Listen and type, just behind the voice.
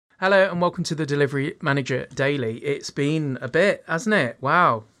Hello and welcome to the Delivery Manager Daily. It's been a bit, hasn't it?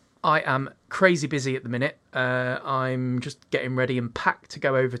 Wow. I am crazy busy at the minute. I'm just getting ready and packed to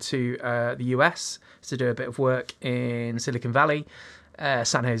go over to the US to do a bit of work in Silicon Valley,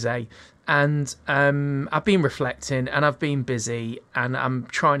 San Jose. And I've been reflecting and I've been busy and I'm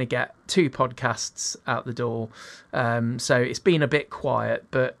trying to get 2 podcasts out the door. So it's been a bit quiet,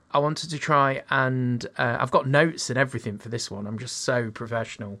 but I wanted to try and I've got notes and everything for this one. I'm just so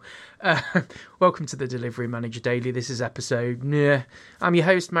professional. Welcome to the Delivery Manager Daily. This is episode... I'm your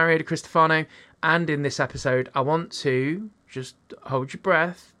host, Mario Di Cristofano. And in this episode, I want to just hold your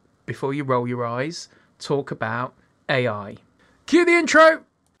breath before you roll your eyes, talk about AI. Cue the intro!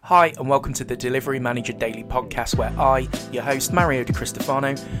 Hi and welcome to the Delivery Manager Daily podcast where I, your host Mario Di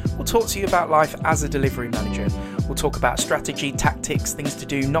Cristofano, will talk to you about life as a delivery manager. We'll talk about strategy, tactics, things to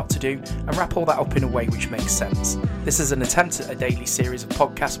do, not to do, and wrap all that up in a way which makes sense. This is an attempt at a daily series of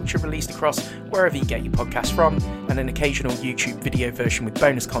podcasts which are released across wherever you get your podcasts from, and an occasional YouTube video version with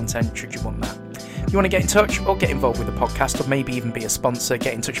bonus content should you want that. If you want to get in touch or get involved with the podcast or maybe even be a sponsor,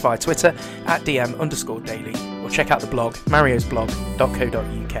 get in touch via Twitter at DM_daily or check out the blog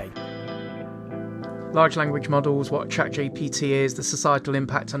mariosblog.co.uk. Large language models, what ChatGPT is, the societal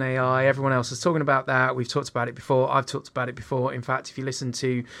impact on AI. Everyone else is talking about that. We've talked about it before. I've talked about it before. In fact, if you listen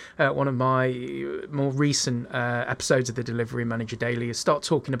to one of my more recent episodes of the Delivery Manager Daily, I start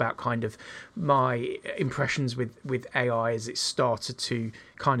talking about kind of my impressions with AI as it started to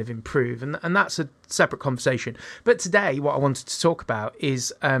kind of improve. And that's a separate conversation. But today, what I wanted to talk about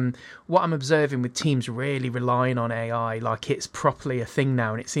is what I'm observing with teams really relying on AI like it's properly a thing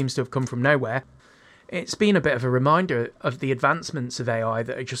now, and it seems to have come from nowhere. It's been a bit of a reminder of the advancements of AI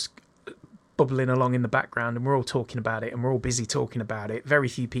that are just bubbling along in the background, and we're all talking about it and we're all busy talking about it. Very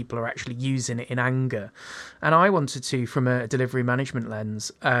few people are actually using it in anger. And I wanted to, from a delivery management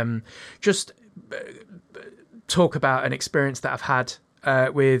lens, just talk about an experience that I've had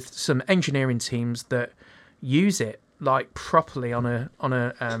with some engineering teams that use it like properly on a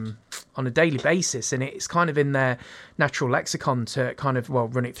daily basis, and it's kind of in their natural lexicon to kind of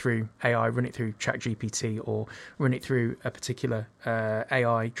run it through AI, run it through ChatGPT, or run it through a particular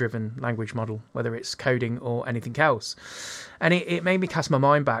AI-driven language model, whether it's coding or anything else. And it made me cast my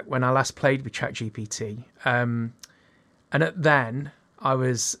mind back when I last played with ChatGPT, and then I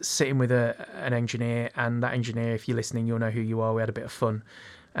was sitting with an engineer, and that engineer, if you're listening, you'll know who you are. We had a bit of fun.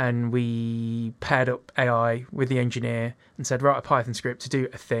 And we paired up AI with the engineer and said, write a Python script to do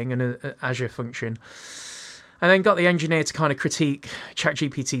a thing and an Azure function. And then got the engineer to kind of critique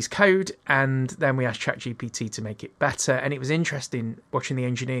ChatGPT's code. And then we asked ChatGPT to make it better. And it was interesting watching the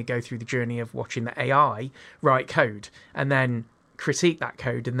engineer go through the journey of watching the AI write code and then critique that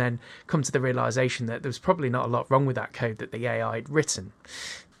code and then come to the realization that there was probably not a lot wrong with that code that the AI had written.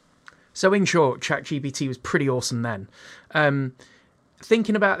 So in short, ChatGPT was pretty awesome then.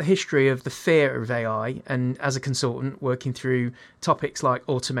 Thinking about the history of the fear of AI, and as a consultant working through topics like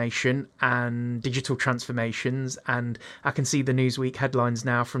automation and digital transformations, and I can see the Newsweek headlines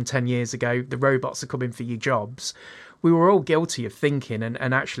now from 10 years ago, the robots are coming for your jobs. We were all guilty of thinking,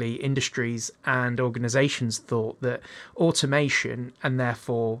 and actually industries and organisations thought that automation, and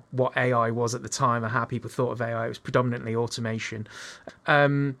therefore what AI was at the time and how people thought of AI, was predominantly automation.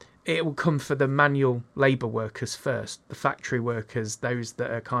 It will come for the manual labour workers first, the factory workers, those that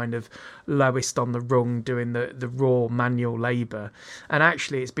are kind of lowest on the rung doing the raw manual labour. And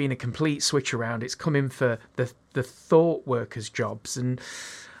actually it's been a complete switch around. It's come in for the thought workers' jobs. And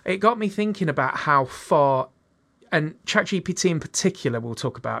it got me thinking about how far, and ChatGPT in particular we'll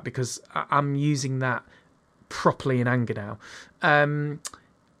talk about because I'm using that properly in anger now,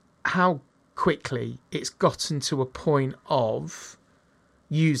 how quickly it's gotten to a point of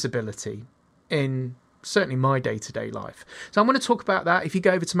usability in certainly my day-to-day life. So I'm going to talk about that. If you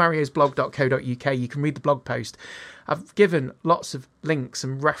go over to mariosblog.co.uk, you can read the blog post. I've given lots of links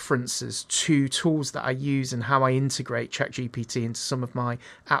and references to tools that I use and how I integrate ChatGPT into some of my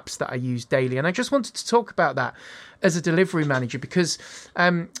apps that I use daily. And I just wanted to talk about that as a delivery manager because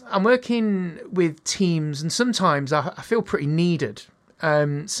I'm working with teams and sometimes I feel pretty needed.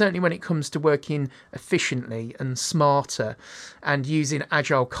 Certainly when it comes to working efficiently and smarter and using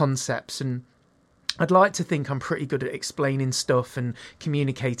agile concepts, and I'd like to think I'm pretty good at explaining stuff and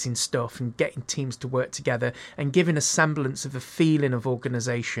communicating stuff and getting teams to work together and giving a semblance of a feeling of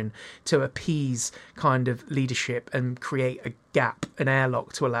organisation to appease kind of leadership and create a gap, an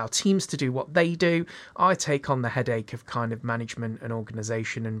airlock to allow teams to do what they do. I take on the headache of kind of management and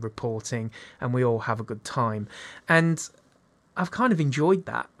organisation and reporting, and we all have a good time. And I've kind of enjoyed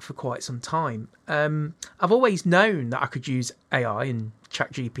that for quite some time. I've always known that I could use AI and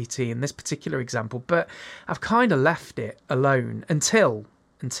ChatGPT in this particular example, but I've kind of left it alone until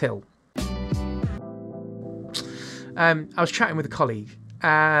I was chatting with a colleague,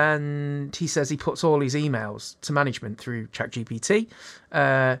 and he says he puts all his emails to management through ChatGPT,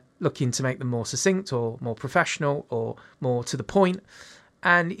 looking to make them more succinct or more professional or more to the point.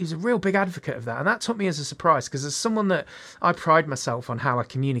 And he was a real big advocate of that. And that took me as a surprise, because as someone that I pride myself on how I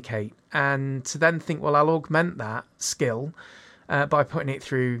communicate, and to then think, well, I'll augment that skill by putting it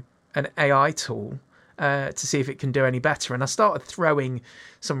through an AI tool to see if it can do any better. And I started throwing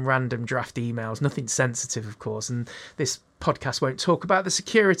some random draft emails, nothing sensitive, of course. And this podcast won't talk about the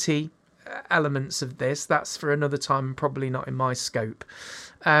security elements of this. That's for another time, probably not in my scope.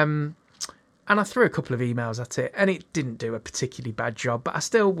 And I threw a couple of emails at it, and it didn't do a particularly bad job, but I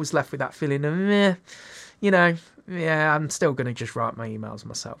still was left with that feeling of, I'm still going to just write my emails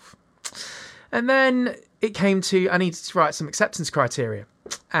myself. And then it came to, I needed to write some acceptance criteria.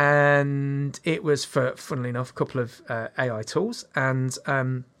 And it was for, funnily enough, a couple of AI tools. And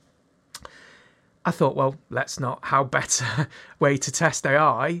I thought, well, let's not, how better way to test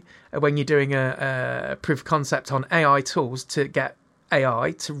AI when you're doing a proof of concept on AI tools to get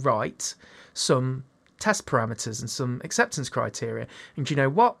AI to write some test parameters and some acceptance criteria. And you know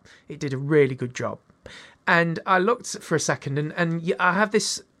what? It did a really good job. And I looked for a second, and I have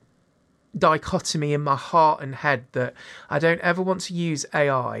this dichotomy in my heart and head that I don't ever want to use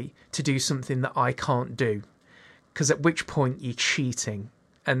AI to do something that I can't do, because at which point you're cheating.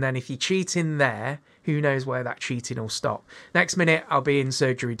 And then if you cheat in there, who knows where that cheating will stop. Next minute, I'll be in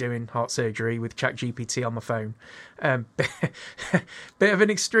surgery doing heart surgery with ChatGPT on my phone. Bit of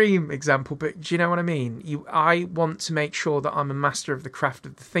an extreme example, but do you know what I mean? I want to make sure that I'm a master of the craft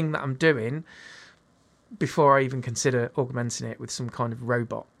of the thing that I'm doing before I even consider augmenting it with some kind of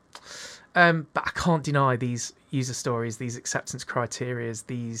robot. But I can't deny these user stories, these acceptance criteria,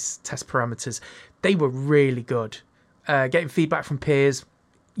 these test parameters. They were really good. Getting feedback from peers,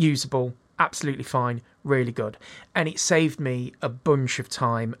 usable, absolutely fine, really good. And it saved me a bunch of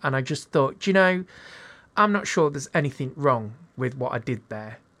time. And I just thought, I'm not sure there's anything wrong with what I did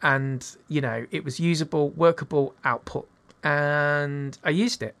there. And, it was usable, workable output. And I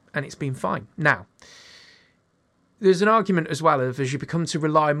used it, and it's been fine. Now, there's an argument as well of, as you become to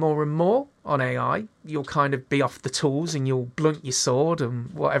rely more and more on AI, you'll kind of be off the tools and you'll blunt your sword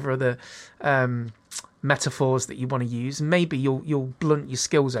and whatever other metaphors that you want to use. And maybe you'll blunt your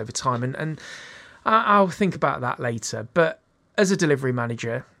skills over time. And I'll think about that later. But as a delivery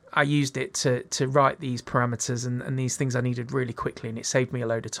manager, I used it to write these parameters and these things I needed really quickly, and it saved me a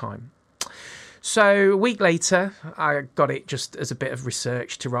load of time. So a week later, I got it just as a bit of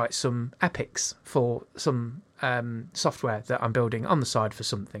research to write some epics for some software that I'm building on the side for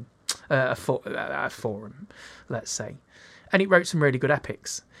something, a forum, let's say. And it wrote some really good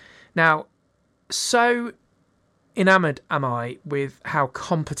epics. Now, so enamoured am I with how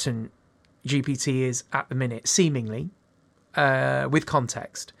competent GPT is at the minute, seemingly, with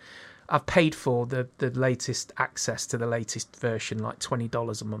context. I've paid for the latest access to the latest version, like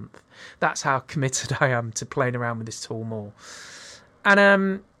 $20 a month. That's how committed I am to playing around with this tool more.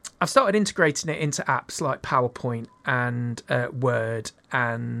 And I've started integrating it into apps like PowerPoint and Word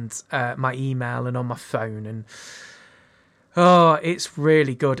and my email and on my phone. And it's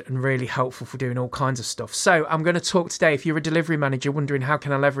really good and really helpful for doing all kinds of stuff. So I'm going to talk today, if you're a delivery manager wondering how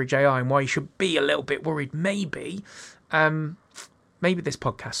can I leverage AI and why you should be a little bit worried, maybe this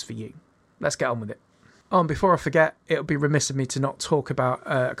podcast's for you. Let's get on with it. And before I forget, it would be remiss of me to not talk about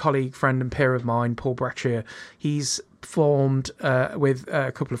a colleague, friend and peer of mine, Paul Braccia. He's formed with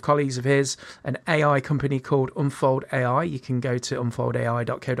a couple of colleagues of his an AI company called Unfold AI. You can go to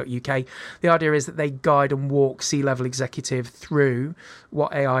unfoldai.co.uk. The idea is that they guide and walk C-level executive through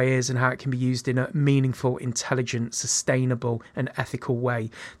what AI is and how it can be used in a meaningful, intelligent, sustainable and ethical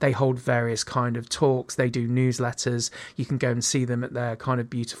way. They hold various kind of talks. They do newsletters. You can go and see them at their kind of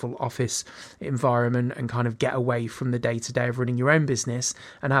beautiful office environment and kind of get away from the day-to-day of running your own business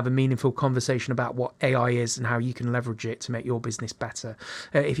and have a meaningful conversation about what AI is and how you can leverage it to make your business better.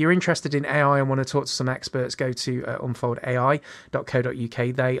 If you're interested in AI and want to talk to some experts, go to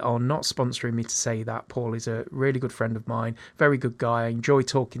unfoldai.co.uk. They are not sponsoring me to say that. Paul is a really good friend of mine, very good guy. I enjoy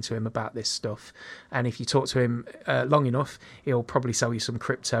talking to him about this stuff. And if you talk to him long enough, he'll probably sell you some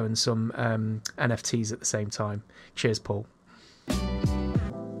crypto and some NFTs at the same time. Cheers, Paul.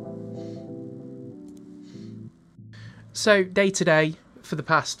 So day to day, for the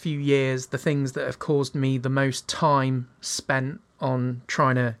past few years, the things that have caused me the most time spent on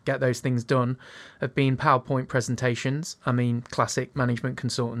trying to get those things done have been PowerPoint presentations. I mean, classic management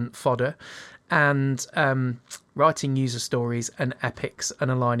consultant fodder. and writing user stories and epics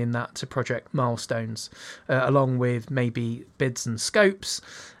and aligning that to project milestones, along with maybe bids and scopes,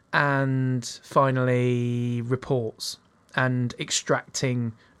 and finally reports and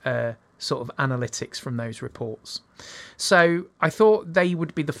extracting sort of analytics from those reports. So I thought they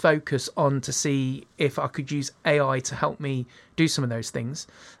would be the focus on to see if I could use AI to help me do some of those things,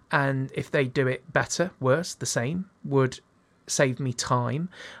 and if they do it better, worse, the same, would save me time.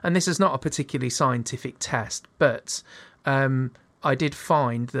 And this is not a particularly scientific test, but I did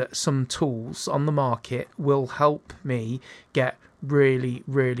find that some tools on the market will help me get really,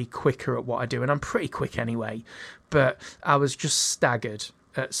 really quicker at what I do. And I'm pretty quick anyway, but I was just staggered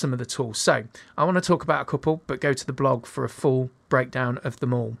at some of the tools. So I want to talk about a couple, but go to the blog for a full breakdown of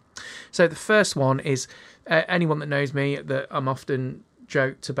them all. So the first one is, anyone that knows me, that I'm often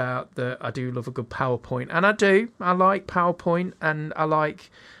joked about that I do love a good PowerPoint, and I do. I like PowerPoint, and I like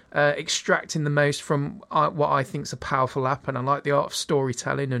extracting the most from what I think is a powerful app, and I like the art of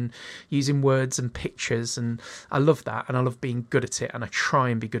storytelling and using words and pictures, and I love that, and I love being good at it, and I try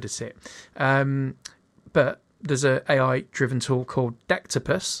and be good at it. But there's a AI-driven tool called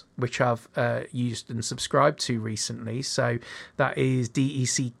Dectopus, which I've used and subscribed to recently. So that is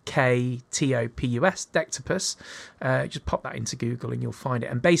Decktopus, Dectopus. Just pop that into Google and you'll find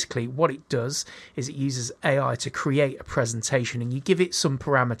it. And basically what it does is it uses AI to create a presentation, and you give it some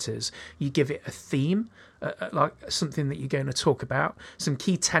parameters. You give it a theme, like something that you're going to talk about, some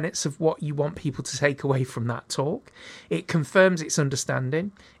key tenets of what you want people to take away from that talk. It confirms its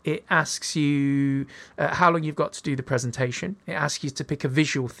understanding. It asks you how long you've got to do the presentation. It asks you to pick a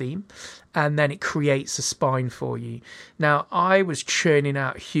visual theme, and then it creates a spine for you. Now, I was churning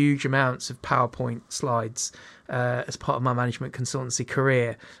out huge amounts of PowerPoint slides as part of my management consultancy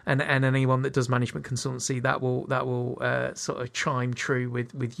career, and anyone that does management consultancy, that will sort of chime true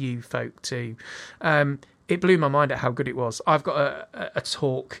with you folk too. It blew my mind at how good it was. I've got a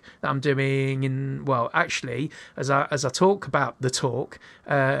talk that I'm doing actually, as I talk about the talk,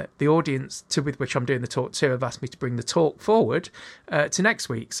 the audience with which I'm doing the talk to have asked me to bring the talk forward to next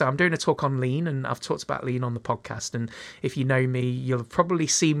week. So I'm doing a talk on lean, and I've talked about lean on the podcast. And if you know me, you'll have probably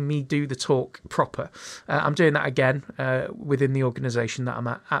seen me do the talk proper. I'm doing that again within the organisation that I'm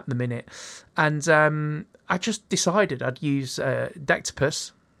at the minute. And I just decided I'd use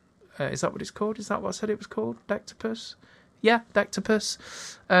Dectopus. Is that what it's called? Is that what I said it was called? Dectopus? Yeah, Dectopus.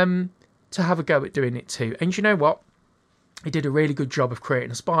 To have a go at doing it too. And you know what? It did a really good job of creating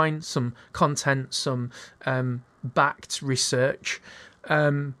a spine, some content, some backed research.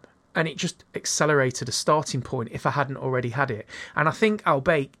 And it just accelerated a starting point if I hadn't already had it. And I think I'll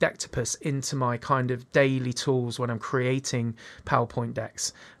bake Dectopus into my kind of daily tools when I'm creating PowerPoint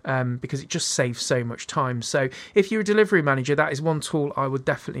decks, because it just saves so much time. So if you're a delivery manager, that is one tool I would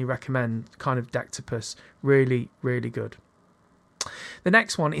definitely recommend, kind of Dectopus. Really, really good. The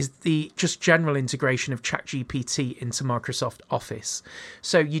next one is the just general integration of ChatGPT into Microsoft Office.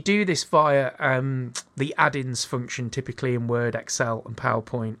 So you do this via the add-ins function, typically in Word, Excel, and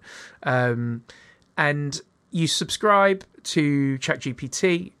PowerPoint. And you subscribe to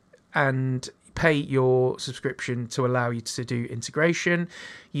ChatGPT and pay your subscription to allow you to do integration.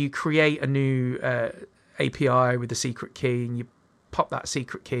 You create a new API with a secret key, and you pop that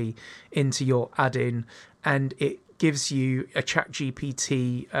secret key into your add-in, and it gives you a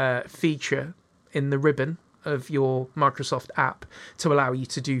ChatGPT feature in the ribbon of your Microsoft app to allow you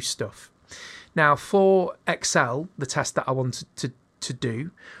to do stuff. Now, for Excel, the test that I wanted to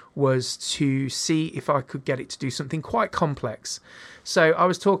do was to see if I could get it to do something quite complex. So I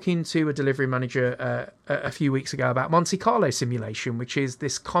was talking to a delivery manager a few weeks ago about Monte Carlo simulation, which is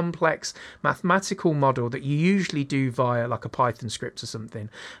this complex mathematical model that you usually do via like a Python script or something.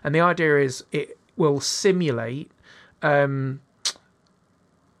 And the idea is it will simulate the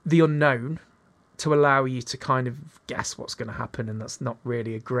unknown to allow you to kind of guess what's going to happen, and that's not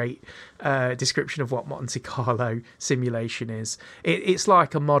really a great description of what Monte Carlo simulation is. It's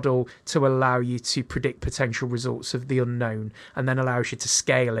like a model to allow you to predict potential results of the unknown, and then allows you to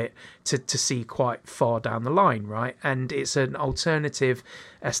scale it to see quite far down the line, right? And it's an alternative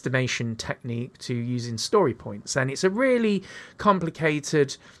estimation technique to using story points, and it's a really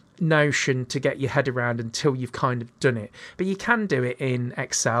complicated notion to get your head around until you've kind of done it. But you can do it in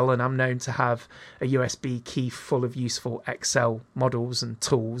Excel, and I'm known to have a USB key full of useful Excel models and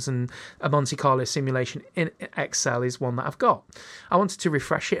tools, and a Monte Carlo simulation in Excel is one that I've got. I wanted to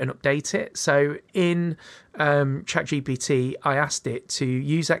refresh it and update it, so in ChatGPT I asked it to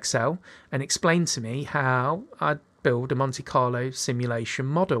use Excel and explain to me how I'd build a Monte Carlo simulation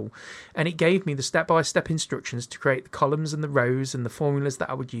model, and it gave me the step-by-step instructions to create the columns and the rows and the formulas that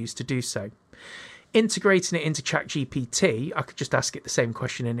I would use to do so. Integrating it into ChatGPT, I could just ask it the same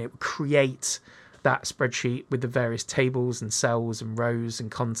question and it would create that spreadsheet with the various tables and cells and rows and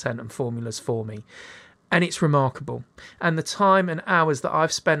content and formulas for me. And it's remarkable. And the time and hours that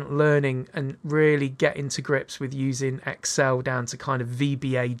I've spent learning and really getting to grips with using Excel down to kind of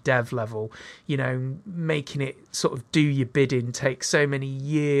VBA dev level, making it sort of do your bidding, take so many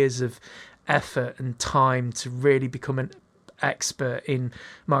years of effort and time to really become an expert in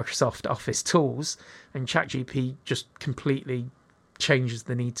Microsoft Office tools, and ChatGPT just completely changes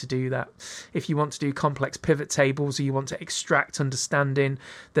the need to do that. If you want to do complex pivot tables or you want to extract understanding,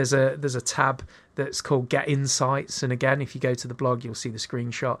 there's a tab that's called Get Insights, and again, if you go to the blog, you'll see the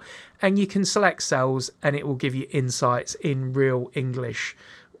screenshot, and you can select cells and it will give you insights in real English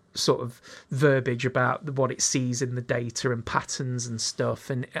sort of verbiage about what it sees in the data and patterns and stuff,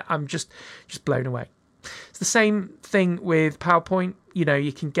 and I'm just blown away. It's the same thing with PowerPoint.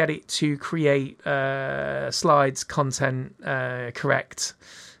 You can get it to create slides, content, correct,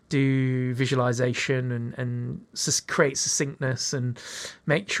 do visualization and create succinctness and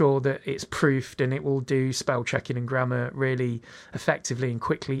make sure that it's proofed, and it will do spell checking and grammar really effectively and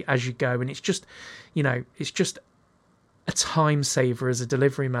quickly as you go. And it's just a time saver as a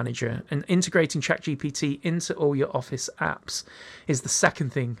delivery manager, and integrating ChatGPT into all your Office apps is the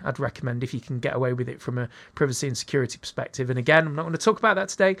second thing I'd recommend if you can get away with it from a privacy and security perspective. And again, I'm not going to talk about that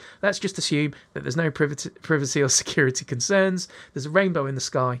today. Let's just assume that there's no privacy or security concerns. There's a rainbow in the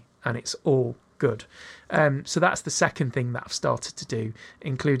sky and it's all good. So that's the second thing that I've started to do,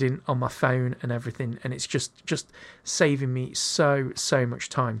 including on my phone and everything. And it's just saving me so much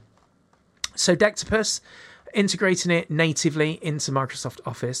time. So Dectopus, integrating it natively into Microsoft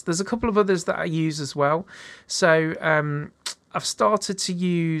Office. There's a couple of others that I use as well. So I've started to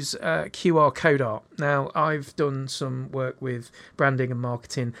use QR code art. Now, I've done some work with branding and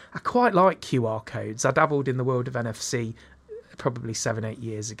marketing. I quite like QR codes. I dabbled in the world of NFC probably 7-8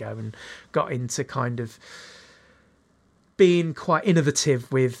 years ago and got into kind of being quite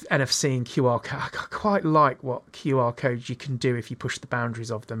innovative with NFC and QR code. I quite like what QR codes you can do if you push the boundaries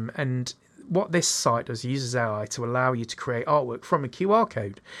of them. And what this site does, uses AI to allow you to create artwork from a QR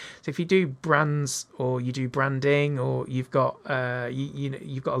code. So if you do brands or you do branding, or you've got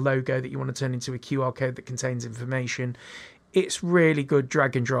you've got a logo that you want to turn into a QR code that contains information, it's really good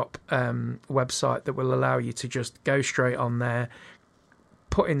drag and drop website that will allow you to just go straight on there,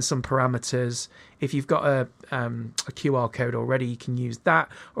 put in some parameters. If you've got a QR code already, you can use that,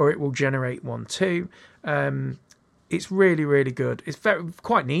 or it will generate one too. It's really, really good. It's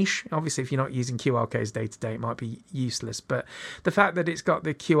quite niche. Obviously, if you're not using QR codes day to day, it might be useless. But the fact that it's got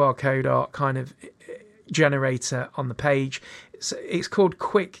the QR code art kind of generator on the page, it's called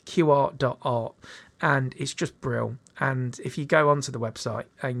quickqr.art, and it's just brilliant. And if you go onto the website,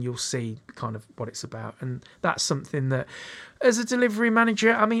 and you'll see kind of what it's about. And that's something that, as a delivery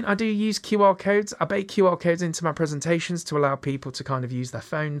manager, I mean, I do use QR codes. I bake QR codes into my presentations to allow people to kind of use their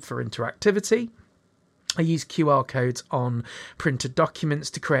phone for interactivity. I use QR codes on printed documents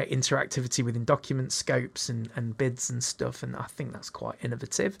to create interactivity within document scopes and bids and stuff, and I think that's quite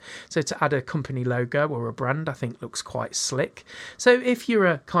innovative. So to add a company logo or a brand, I think looks quite slick. So if you're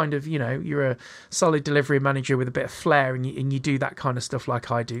a kind of, you're a solid delivery manager with a bit of flair and you do that kind of stuff like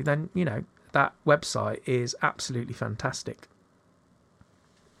I do, then, that website is absolutely fantastic.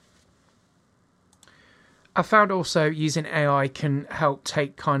 I found also using AI can help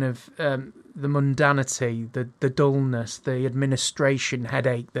take kind of the mundanity, the dullness, the administration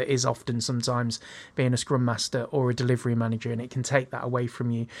headache that is often sometimes being a Scrum Master or a delivery manager, and it can take that away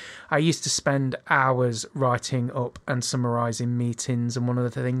from you. I used to spend hours writing up and summarising meetings, and one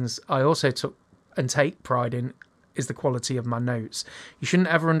of the things I also took and take pride in is the quality of my notes. You shouldn't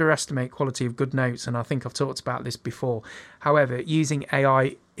ever underestimate quality of good notes, and I think I've talked about this before. However, using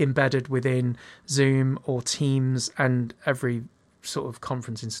AI embedded within Zoom or Teams, and every sort of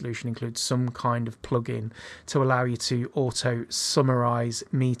conferencing solution includes some kind of plugin to allow you to auto summarize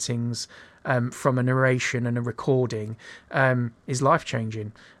meetings from a narration and a recording, is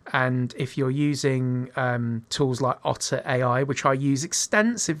life-changing. And if you're using tools like Otter AI, which I use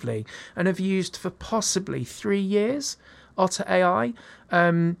extensively and have used for possibly 3 years, Otter AI,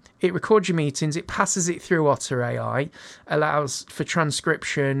 it records your meetings, it passes it through Otter AI, allows for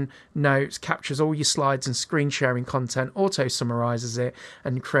transcription, notes, captures all your slides and screen sharing content, auto summarizes it,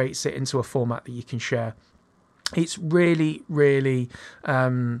 and creates it into a format that you can share. It's really, really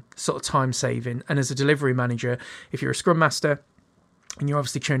sort of time saving. And as a delivery manager, if you're a Scrum Master, and you're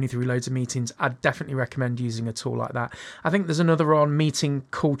obviously churning through loads of meetings, I'd definitely recommend using a tool like that. I think there's another on Meeting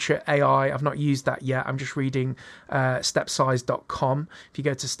Culture AI. I've not used that yet. I'm just reading stepsize.com. If you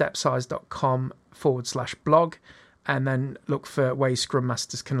go to stepsize.com/blog, and then look for ways Scrum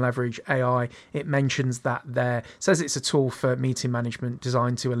Masters can leverage AI, it mentions that there. Says it's a tool for meeting management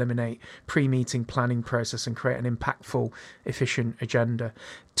designed to eliminate pre-meeting planning process and create an impactful, efficient agenda.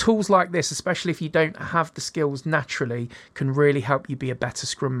 Tools like this, especially if you don't have the skills naturally, can really help you be a better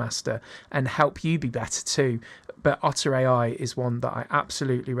Scrum Master and help you be better too. But Otter AI is one that I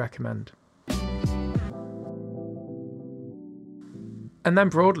absolutely recommend. And then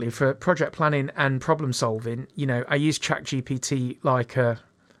broadly for project planning and problem solving, I use ChatGPT like a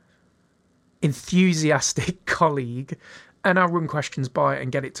enthusiastic colleague, and I'll run questions by it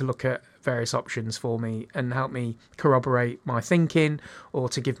and get it to look at various options for me and help me corroborate my thinking or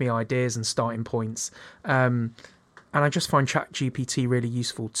to give me ideas and starting points. And I just find ChatGPT really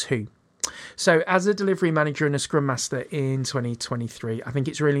useful too. So as a delivery manager and a Scrum Master in 2023, I think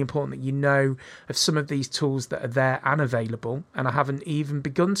it's really important that you know of some of these tools that are there and available. And I haven't even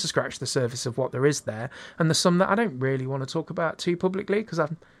begun to scratch the surface of what there is there. And there's some that I don't really want to talk about too publicly because I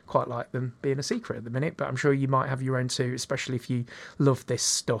quite like them being a secret at the minute. But I'm sure you might have your own too, especially if you love this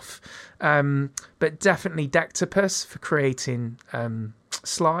stuff. But definitely Dectopus for creating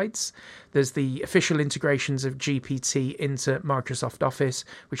slides. There's the official integrations of GPT into Microsoft Office,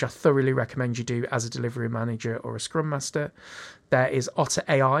 which I thoroughly recommend you do as a delivery manager or a Scrum Master. There is Otter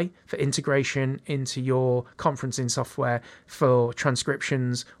AI for integration into your conferencing software for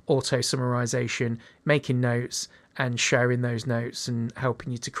transcriptions, auto summarization, making notes, and sharing those notes and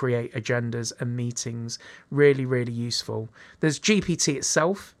helping you to create agendas and meetings. Really, really useful. There's GPT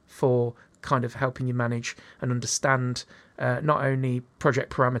itself for kind of helping you manage and understand not only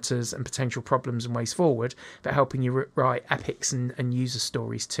project parameters and potential problems and ways forward, but helping you write epics and user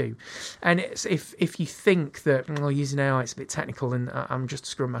stories too. And it's if you think that using AI it's a bit technical and I'm just a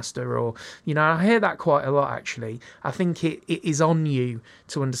Scrum Master, or I hear that quite a lot actually. I think it is on you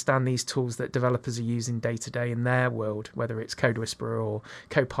to understand these tools that developers are using day to day in their world, whether it's Code Whisperer or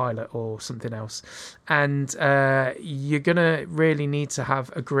Copilot or something else. And you're gonna really need to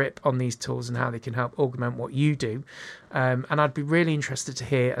have a grip on these tools and how they can help augment what you do. And I'd be really interested to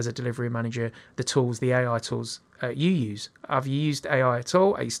hear, as a delivery manager, the AI tools you use. Have you used AI at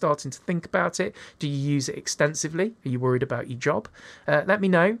all? Are you starting to think about it? Do you use it extensively? Are you worried about your job? Let me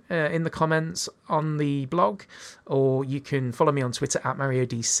know in the comments on the blog, or you can follow me on Twitter at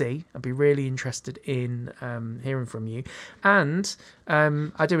MarioDC. I'd be really interested in hearing from you. And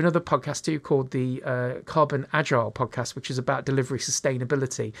I do another podcast too called the Carbon Agile podcast, which is about delivery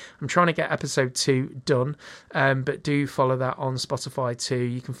sustainability. I'm trying to get episode 2 done, but do follow that on Spotify too.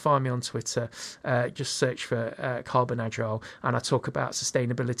 You can find me on Twitter. Just search for Carbon Agile, and I talk about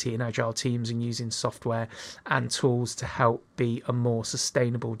sustainability in agile teams and using software and tools to help be a more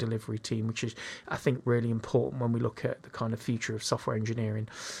sustainable delivery team, which is, I think, really important when we look at the kind of future of software engineering.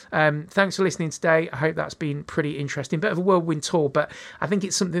 Thanks for listening today. I hope that's been pretty interesting. Bit of a whirlwind tour, but I think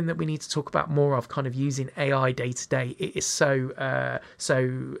it's something that we need to talk about more of, kind of using AI day to day. It is so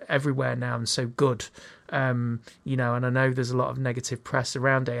everywhere now and so good. And I know there's a lot of negative press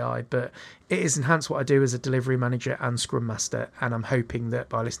around AI, but it has enhanced what I do as a delivery manager and Scrum Master, and I'm hoping that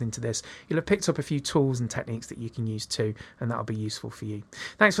by listening to this, you'll have picked up a few tools and techniques that you can use too, and that'll be useful for you.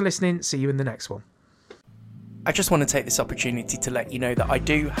 Thanks for listening. See you in the next one. I just want to take this opportunity to let you know that I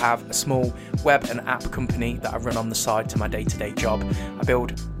do have a small web and app company that I run on the side to my day-to-day job. I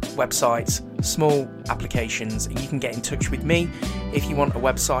build websites, small applications, and you can get in touch with me if you want a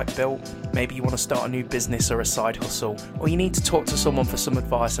website built. Maybe you want to start a new business or a side hustle, or you need to talk to someone for some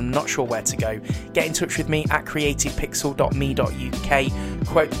advice and not sure where to go. Get in touch with me at creativepixel.me.uk,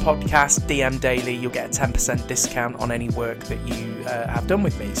 quote the podcast, DM daily, you'll get a 10% discount on any work that you have done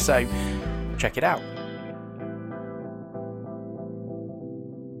with me. So check it out.